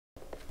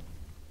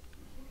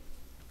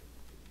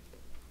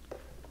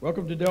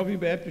Welcome to Dellview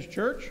Baptist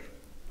Church.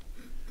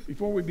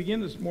 Before we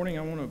begin this morning,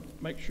 I want to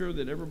make sure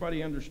that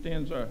everybody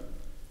understands our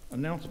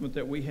announcement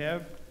that we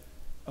have.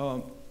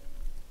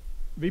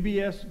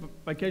 VBS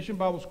Vacation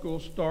Bible School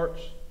starts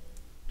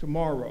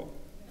tomorrow.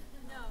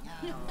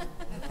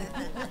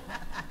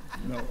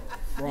 No,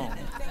 wrong.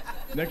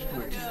 Next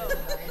week.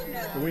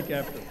 The week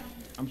after.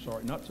 I'm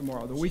sorry, not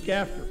tomorrow. The week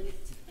after.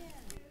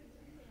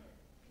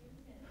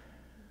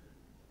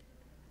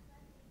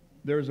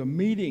 There's a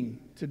meeting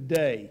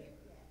today,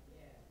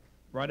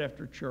 right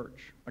after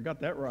church. I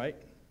got that right.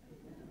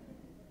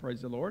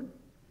 Praise the Lord.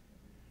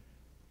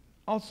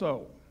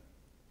 Also,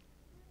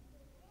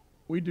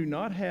 we do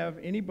not have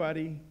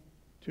anybody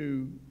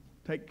to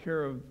take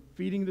care of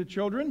feeding the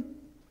children,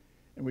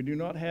 and we do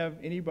not have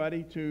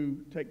anybody to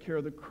take care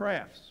of the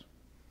crafts.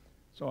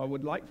 So I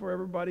would like for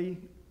everybody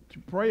to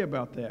pray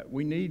about that.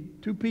 We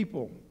need 2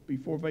 people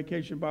before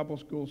Vacation Bible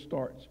School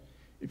starts.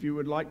 If you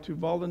would like to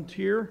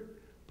volunteer,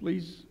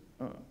 please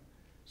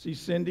see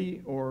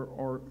Cindy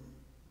or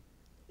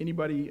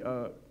anybody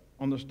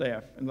on the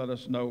staff and let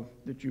us know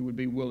that you would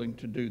be willing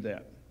to do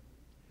that.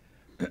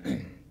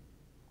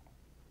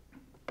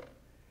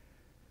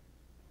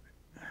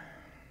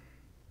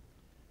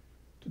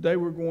 Today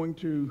we're going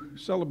to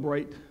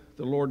celebrate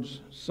the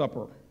Lord's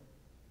Supper.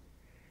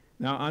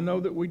 Now I know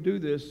that we do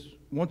this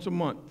once a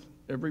month.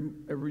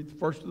 Every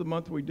first of the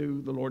month we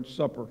do the Lord's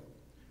Supper.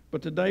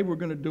 But today we're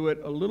going to do it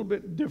a little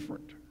bit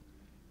different.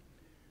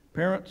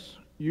 Parents,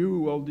 you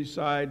will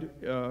decide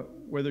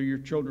whether your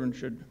children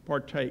should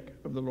partake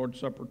of the Lord's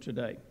Supper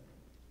today.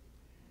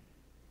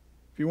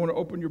 If you want to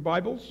open your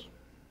Bibles,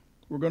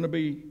 we're going to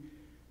be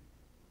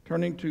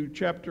turning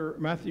to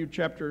Matthew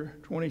chapter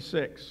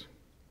 26.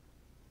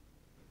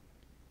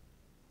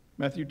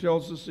 Matthew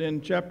tells us in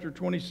chapter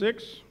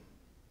 26,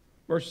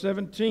 verse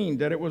 17,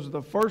 that it was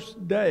the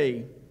first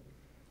day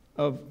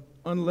of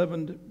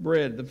unleavened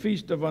bread, the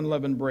feast of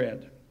unleavened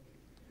bread.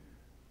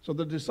 So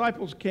the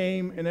disciples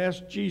came and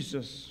asked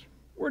Jesus,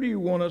 "Where do you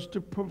want us to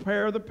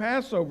prepare the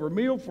Passover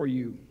meal for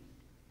you?"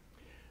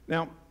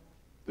 Now,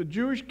 the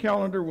Jewish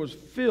calendar was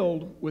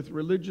filled with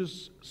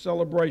religious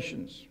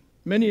celebrations.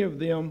 Many of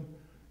them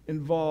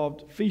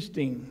involved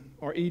feasting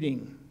or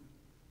eating.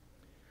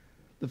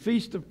 The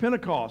Feast of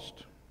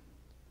Pentecost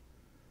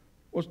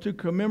was to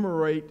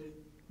commemorate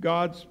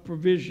God's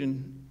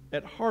provision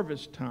at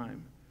harvest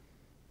time.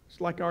 It's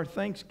like our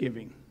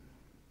Thanksgiving.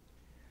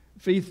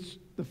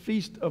 The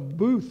Feast of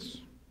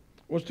Booths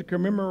was to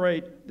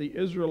commemorate the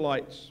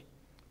Israelites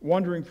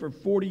wandering for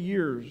 40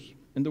 years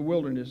in the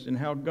wilderness and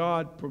how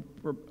God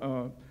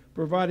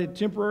provided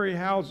temporary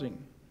housing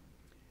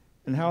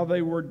and how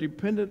they were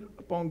dependent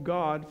upon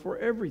God for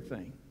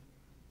everything.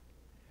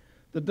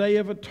 The Day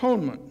of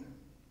Atonement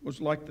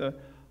was like the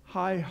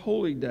High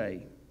Holy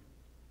Day,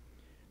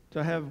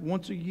 to have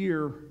once a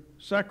year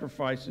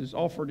sacrifices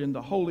offered in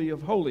the Holy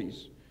of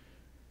Holies.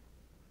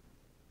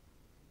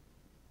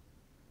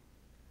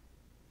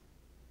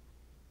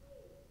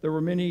 There were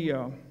many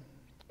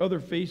other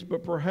feasts,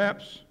 but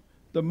perhaps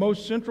the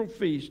most central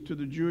feast to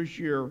the Jewish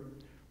year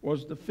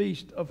was the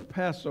Feast of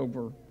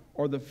Passover,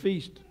 or the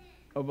Feast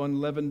of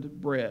Unleavened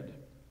Bread.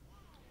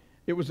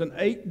 It was an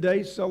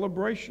 8-day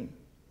celebration,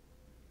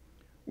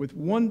 with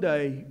one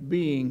day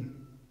being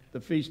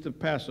the Feast of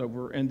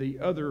Passover and the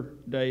other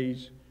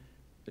days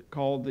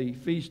called the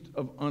Feast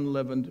of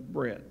Unleavened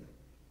Bread.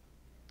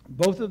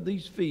 Both of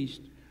these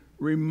feasts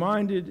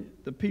reminded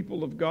the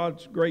people of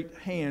God's great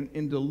hand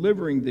in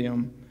delivering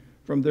them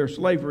from their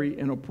slavery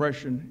and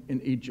oppression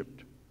in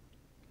Egypt.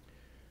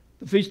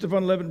 The Feast of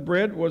Unleavened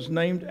Bread was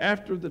named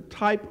after the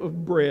type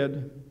of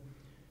bread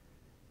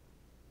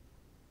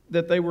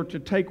that they were to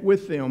take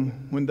with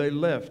them when they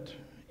left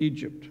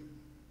Egypt.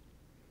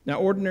 Now,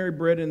 ordinary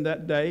bread in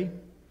that day,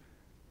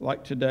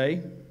 like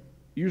today,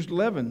 used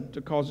leaven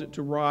to cause it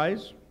to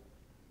rise.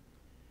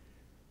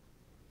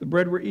 The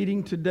bread we're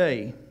eating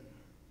today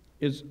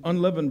is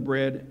unleavened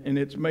bread, and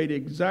it's made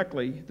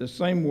exactly the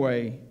same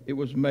way it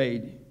was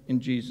made in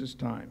Jesus'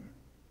 time.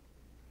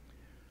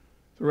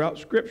 Throughout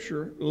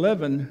Scripture,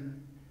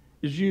 leaven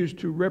is used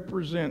to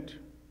represent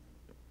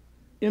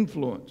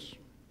influence,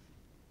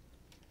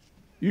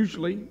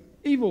 usually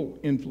evil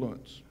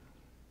influence.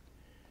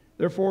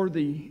 Therefore,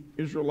 the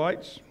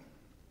Israelites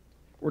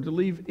were to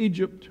leave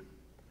Egypt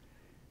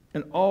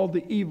and all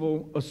the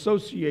evil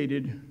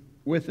associated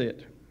with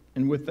it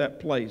and with that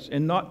place,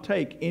 and not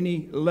take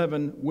any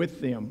leaven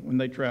with them when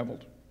they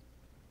traveled.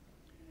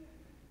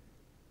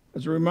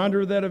 As a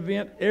reminder of that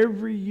event,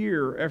 every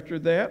year after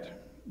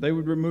that, they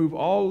would remove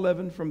all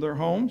leaven from their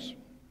homes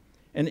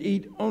and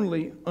eat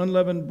only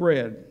unleavened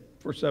bread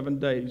for 7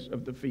 days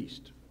of the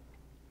feast.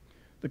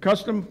 The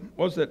custom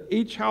was that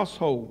each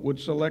household would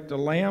select a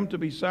lamb to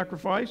be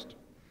sacrificed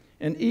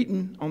and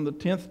eaten on the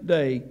 10th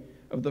day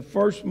of the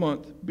first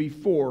month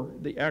before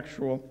the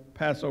actual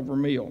Passover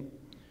meal.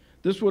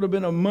 This would have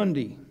been a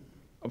Monday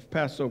of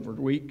Passover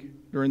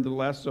week during the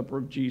Last Supper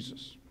of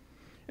Jesus.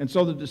 And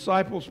so the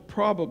disciples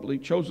probably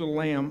chose a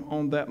lamb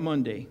on that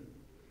Monday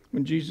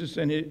when Jesus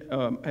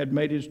had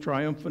made his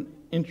triumphant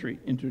entry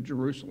into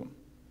Jerusalem.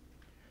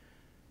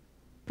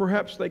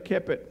 Perhaps they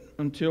kept it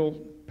until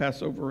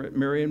Passover at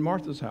Mary and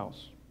Martha's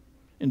house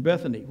in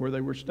Bethany, where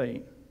they were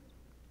staying.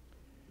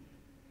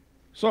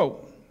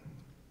 So,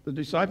 the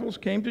disciples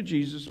came to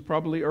Jesus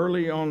probably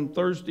early on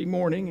Thursday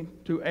morning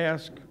to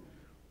ask,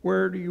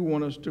 where do you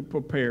want us to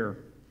prepare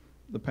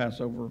the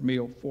Passover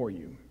meal for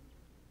you?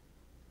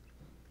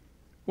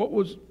 What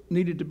was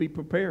needed to be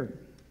prepared?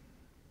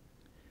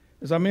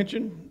 As I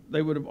mentioned,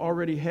 they would have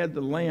already had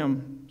the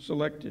lamb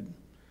selected,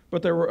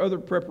 but there were other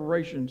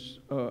preparations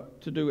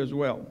to do as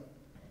well.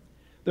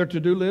 Their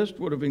to-do list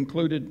would have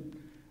included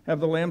have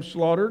the lamb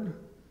slaughtered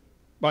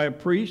by a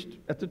priest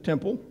at the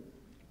temple,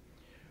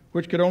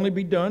 which could only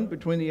be done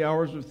between the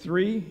hours of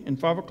 3 and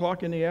 5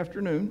 o'clock in the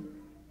afternoon.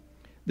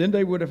 Then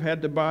they would have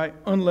had to buy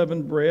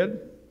unleavened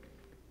bread,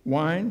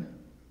 wine,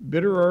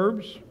 bitter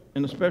herbs,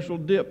 and a special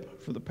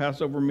dip for the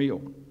Passover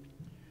meal.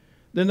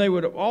 Then they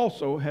would have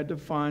also had to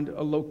find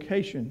a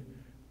location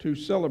to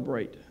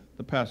celebrate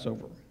the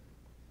Passover.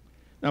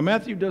 Now,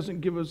 Matthew doesn't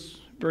give us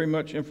very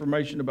much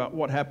information about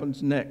what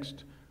happens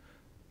next,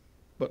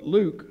 but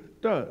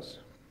Luke does.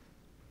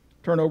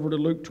 Turn over to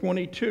Luke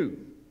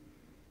 22.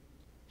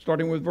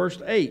 Starting with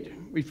verse 8,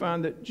 we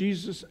find that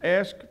Jesus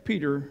asked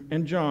Peter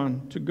and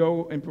John to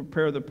go and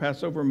prepare the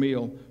Passover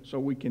meal so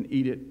we can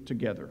eat it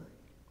together.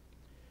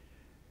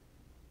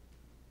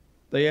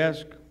 They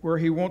ask where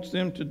he wants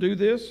them to do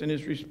this, and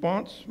his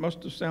response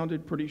must have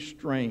sounded pretty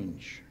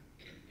strange.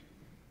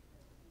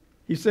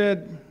 He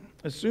said,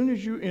 as soon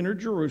as you enter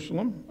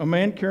Jerusalem, a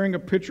man carrying a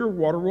pitcher of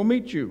water will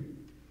meet you.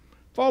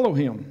 Follow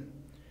him.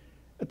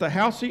 At the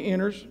house he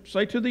enters,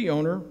 say to the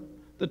owner,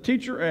 the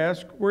teacher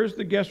asks, where's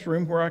the guest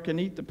room where I can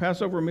eat the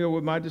Passover meal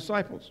with my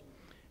disciples?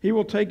 He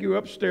will take you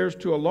upstairs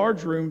to a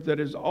large room that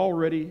is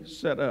already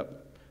set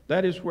up.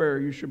 That is where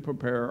you should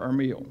prepare our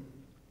meal.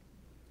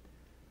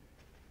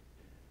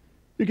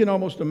 You can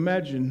almost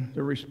imagine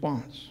the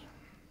response.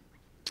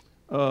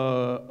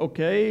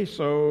 Okay,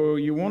 so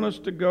you want us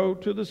to go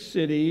to the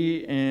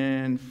city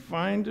and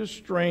find a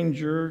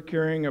stranger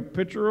carrying a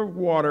pitcher of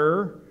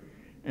water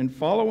and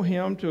follow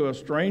him to a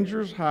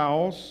stranger's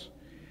house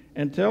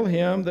and tell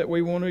him that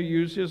we want to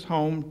use his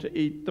home to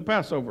eat the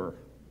Passover.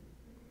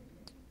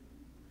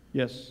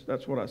 Yes,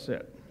 that's what I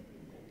said.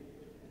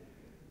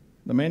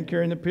 The man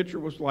carrying the pitcher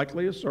was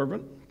likely a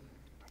servant,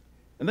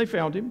 and they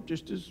found him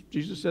just as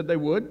Jesus said they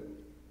would.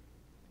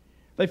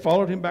 They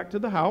followed him back to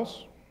the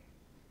house,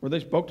 where they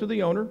spoke to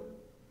the owner.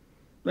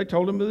 They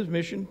told him of his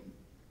mission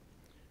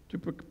to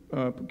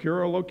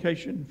procure a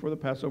location for the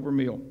Passover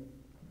meal.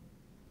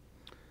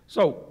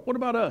 So, what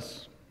about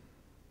us?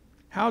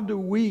 How do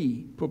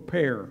we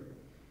prepare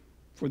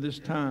for this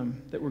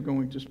time that we're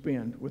going to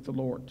spend with the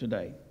Lord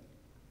today?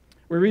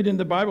 We read in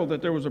the Bible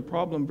that there was a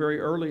problem very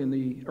early in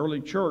the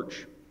early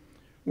church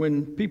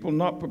when people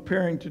not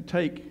preparing to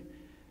take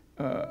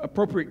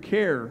appropriate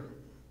care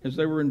as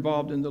they were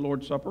involved in the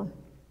Lord's Supper.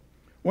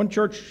 One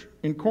church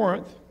in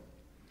Corinth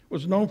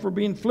was known for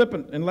being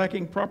flippant and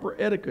lacking proper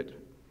etiquette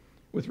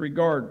with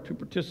regard to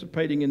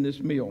participating in this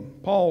meal.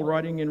 Paul,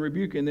 writing and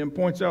rebuking them,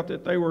 points out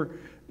that they were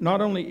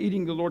not only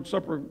eating the Lord's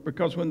Supper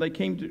because when they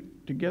came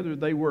together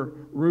they were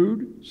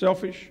rude,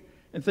 selfish,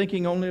 and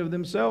thinking only of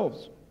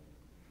themselves.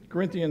 1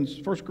 Corinthians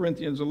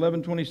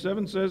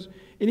 11:27 says,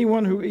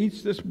 anyone who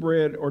eats this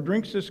bread or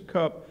drinks this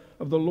cup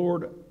of the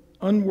Lord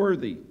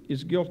unworthy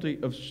is guilty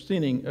of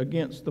sinning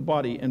against the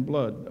body and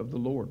blood of the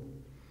Lord.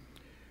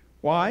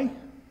 Why?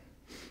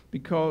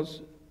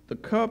 Because the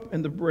cup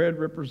and the bread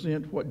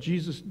represent what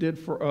Jesus did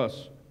for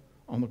us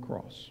on the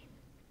cross.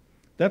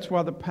 That's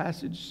why the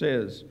passage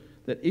says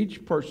that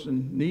each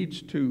person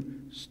needs to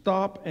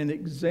stop and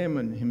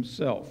examine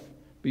himself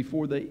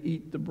before they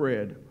eat the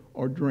bread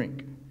or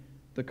drink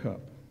the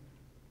cup.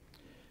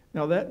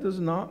 Now, that does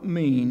not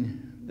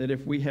mean that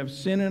if we have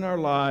sin in our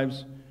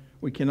lives,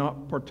 we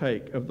cannot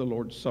partake of the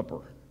Lord's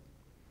Supper.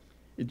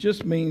 It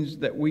just means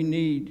that we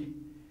need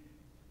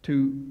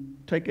to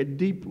take a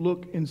deep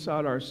look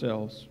inside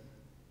ourselves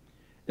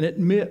and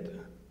admit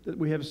that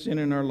we have sin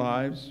in our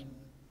lives.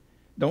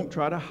 Don't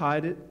try to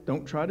hide it.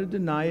 Don't try to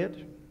deny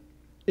it.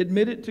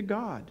 Admit it to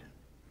God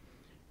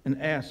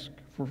and ask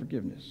for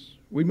forgiveness.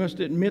 We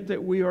must admit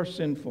that we are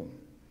sinful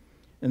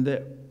and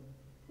that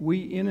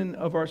we in and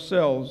of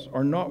ourselves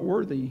are not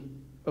worthy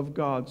of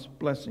God's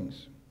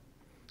blessings.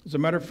 As a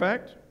matter of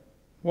fact,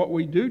 what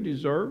we do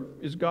deserve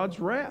is God's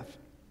wrath.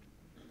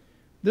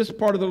 This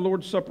part of the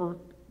Lord's Supper,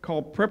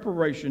 called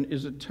preparation,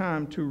 is a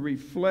time to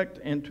reflect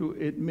and to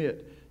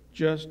admit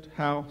just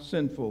how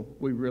sinful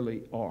we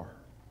really are.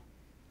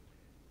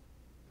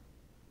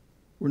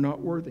 We're not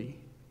worthy,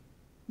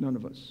 none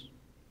of us,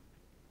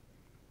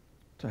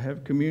 to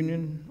have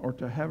communion or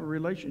to have a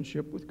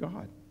relationship with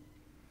God.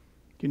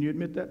 Can you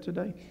admit that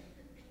today?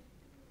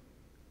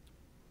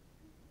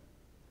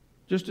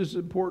 Just as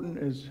important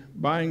as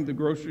buying the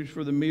groceries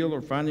for the meal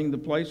or finding the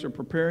place or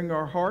preparing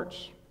our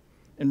hearts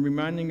and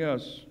reminding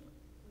us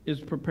is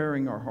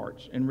preparing our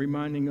hearts and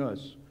reminding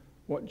us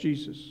what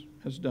Jesus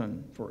has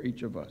done for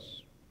each of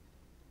us.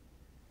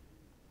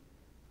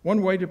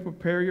 One way to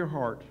prepare your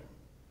heart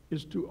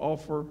is to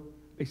offer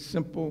a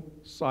simple,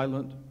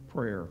 silent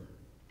prayer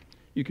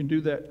You can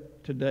do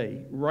that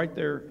today, right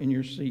there in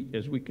your seat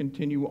as we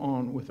continue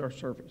on with our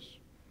service.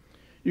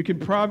 You can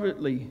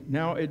privately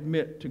now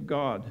admit to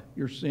God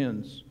your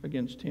sins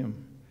against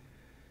Him.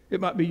 It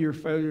might be your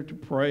failure to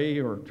pray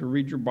or to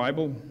read your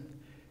Bible.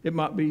 It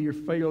might be your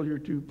failure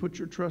to put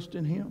your trust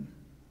in Him.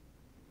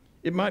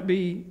 It might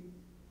be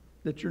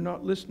that you're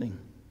not listening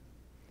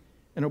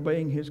and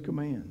obeying His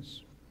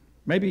commands.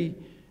 Maybe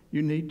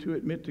you need to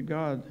admit to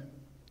God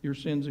your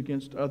sins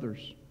against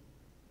others.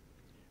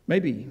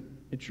 Maybe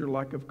it's your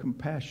lack of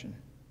compassion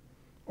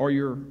or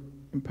your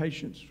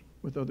impatience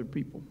with other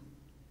people.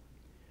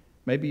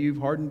 Maybe you've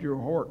hardened your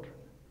heart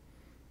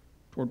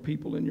toward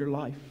people in your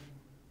life,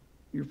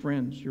 your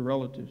friends, your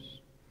relatives.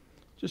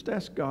 Just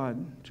ask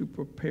God to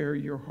prepare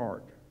your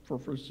heart for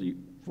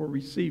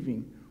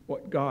receiving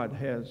what God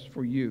has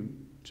for you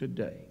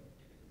today.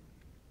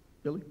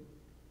 Billy?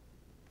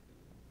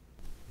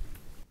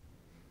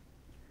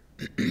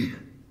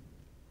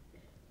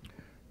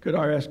 Could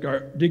I ask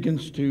our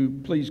deacons to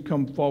please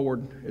come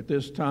forward at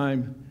this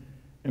time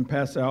and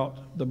pass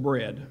out the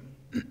bread?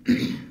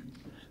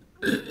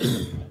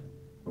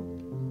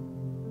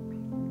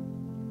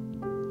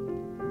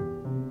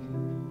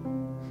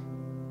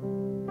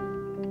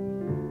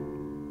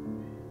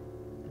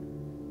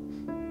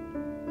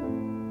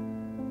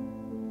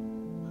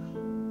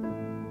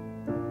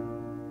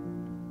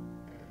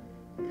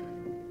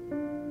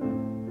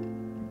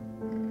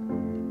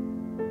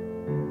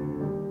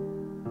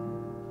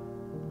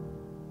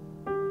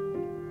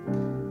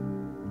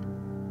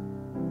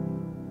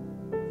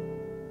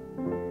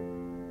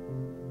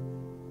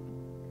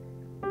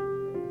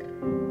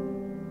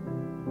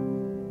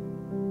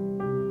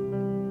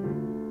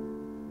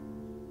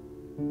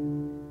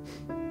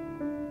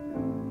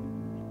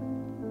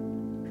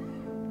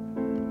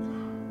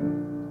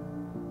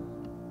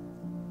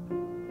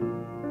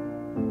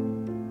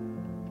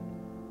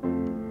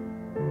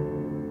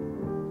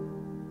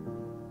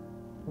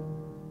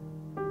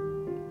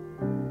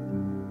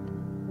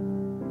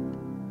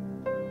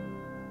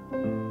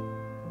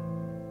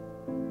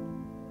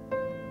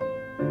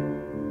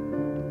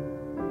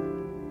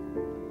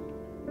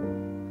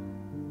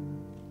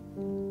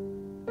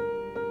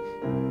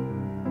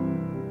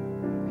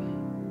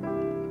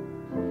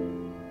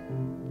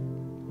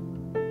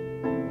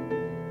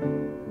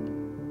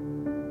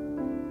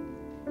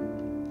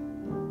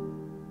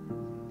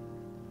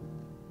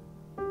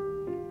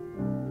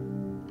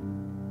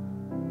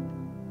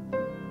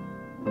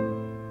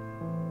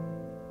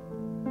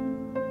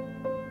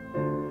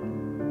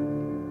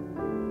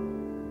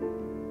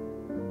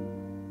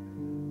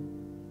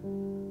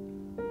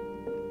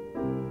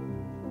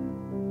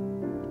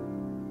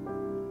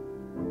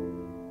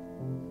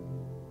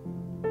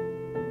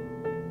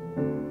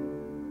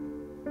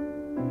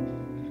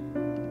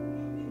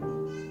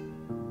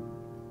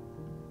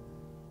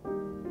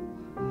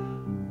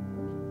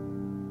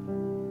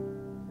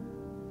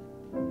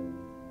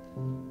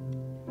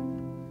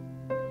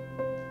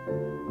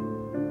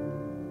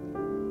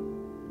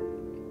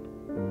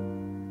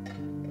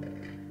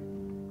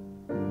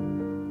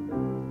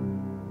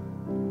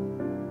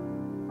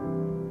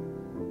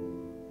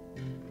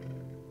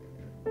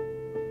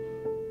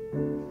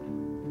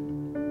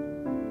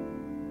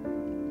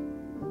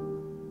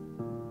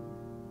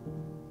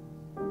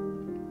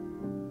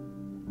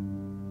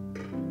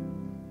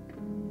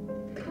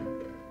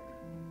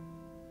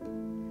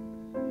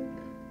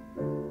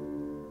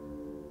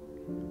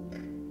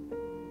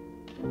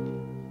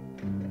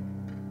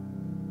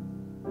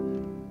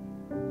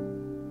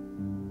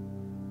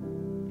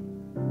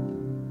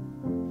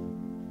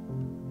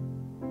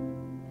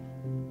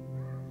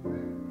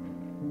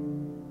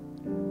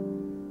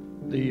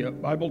 The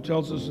Bible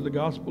tells us in the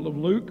Gospel of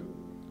Luke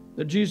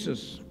that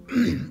Jesus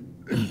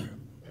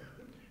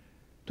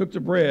took the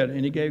bread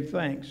and He gave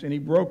thanks and He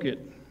broke it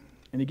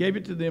and He gave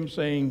it to them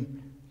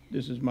saying,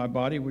 "This is my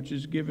body which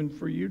is given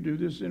for you. Do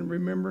this in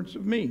remembrance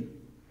of me."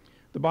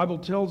 The Bible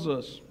tells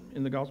us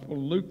in the Gospel of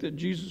Luke that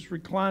Jesus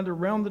reclined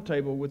around the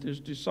table with His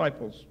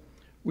disciples.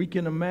 We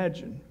can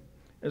imagine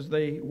as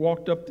they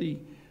walked up the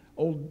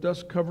old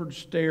dust-covered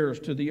stairs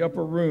to the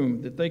upper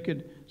room that they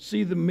could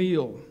see the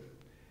meal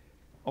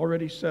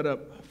already set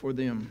up for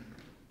them.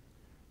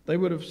 They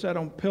would have sat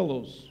on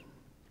pillows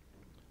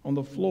on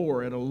the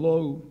floor at a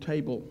low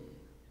table.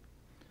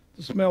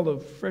 The smell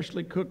of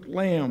freshly cooked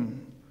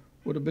lamb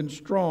would have been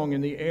strong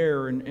in the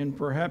air, and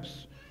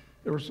perhaps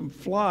there were some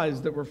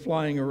flies that were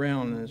flying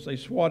around as they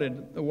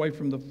swatted away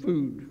from the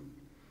food.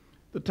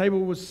 The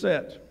table was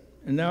set,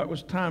 and now it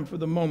was time for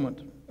the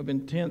moment of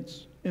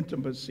intense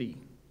intimacy.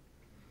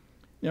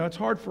 Now, it's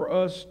hard for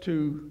us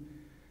to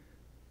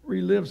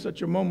relive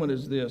such a moment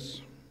as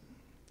this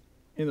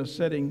in a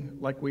setting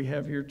like we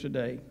have here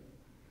today.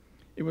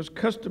 It was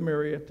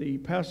customary at the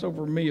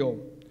Passover meal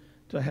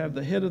to have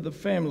the head of the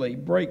family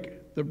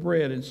break the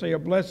bread and say a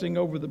blessing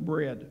over the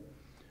bread.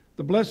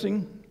 The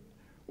blessing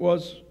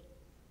was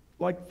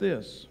like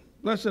this: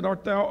 "Blessed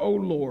art thou, O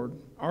Lord,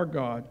 our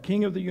God,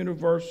 King of the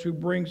universe, who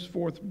brings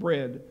forth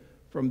bread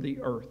from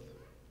the earth."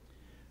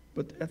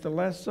 But at the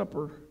Last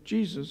Supper,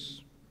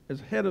 Jesus, as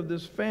head of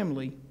this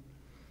family,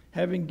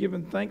 having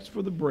given thanks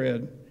for the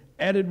bread,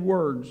 added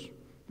words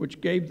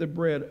which gave the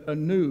bread a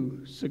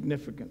new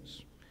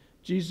significance.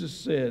 Jesus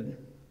said,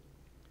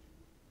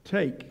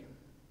 "Take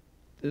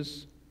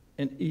this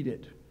and eat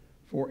it,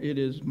 for it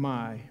is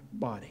my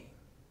body."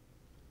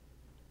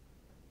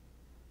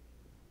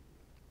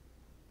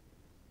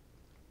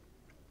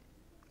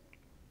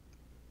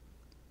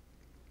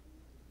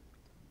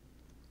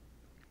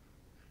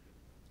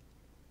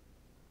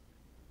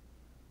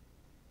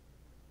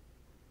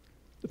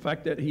 The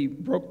fact that he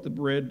broke the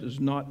bread does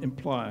not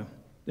imply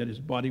that his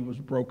body was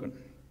broken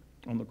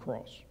on the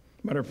cross.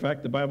 Matter of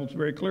fact, the Bible's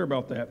very clear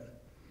about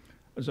that.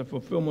 As a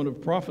fulfillment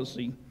of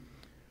prophecy,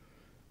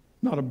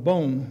 not a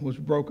bone was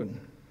broken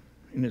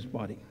in his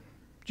body.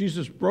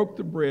 Jesus broke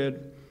the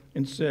bread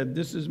and said,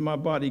 "This is my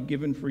body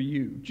given for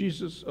you."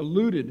 Jesus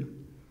alluded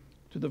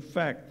to the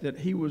fact that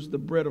he was the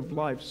bread of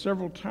life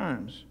several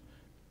times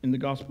in the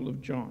Gospel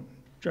of John.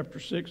 Chapter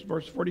 6,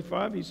 verse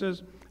 45, he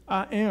says,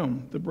 "I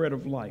am the bread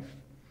of life.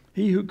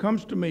 He who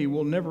comes to me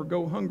will never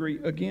go hungry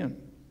again.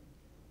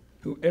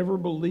 Whoever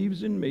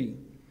believes in me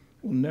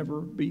will never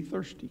be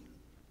thirsty."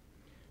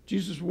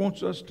 Jesus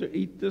wants us to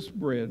eat this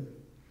bread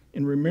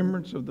in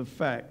remembrance of the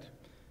fact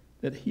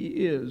that he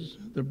is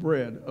the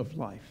bread of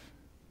life.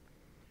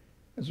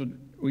 As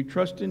we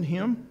trust in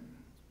him,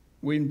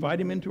 we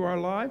invite him into our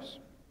lives.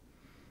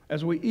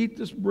 As we eat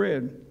this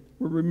bread,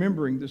 we're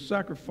remembering the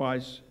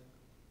sacrifice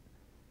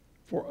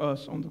for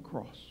us on the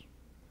cross,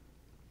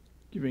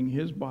 giving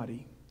his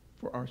body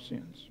for our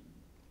sins.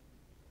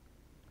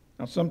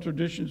 Now, some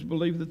traditions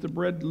believe that the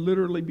bread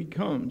literally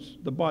becomes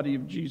the body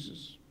of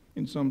Jesus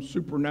in some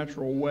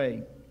supernatural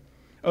way.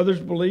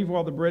 Others believe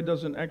while the bread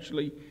doesn't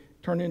actually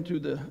turn into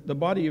the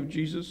body of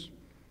Jesus,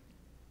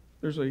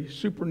 there's a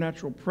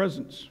supernatural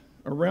presence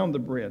around the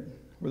bread,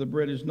 where the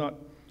bread is not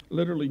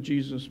literally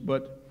Jesus,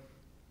 but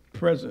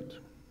present.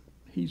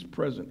 He's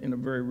present in a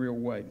very real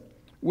way.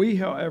 We,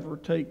 however,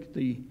 take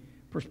the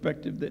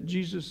perspective that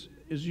Jesus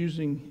is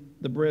using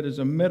the bread as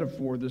a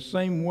metaphor, the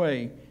same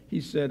way he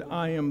said,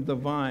 "I am the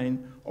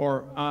vine,"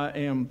 or "I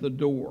am the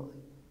door."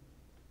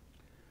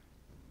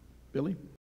 Billy?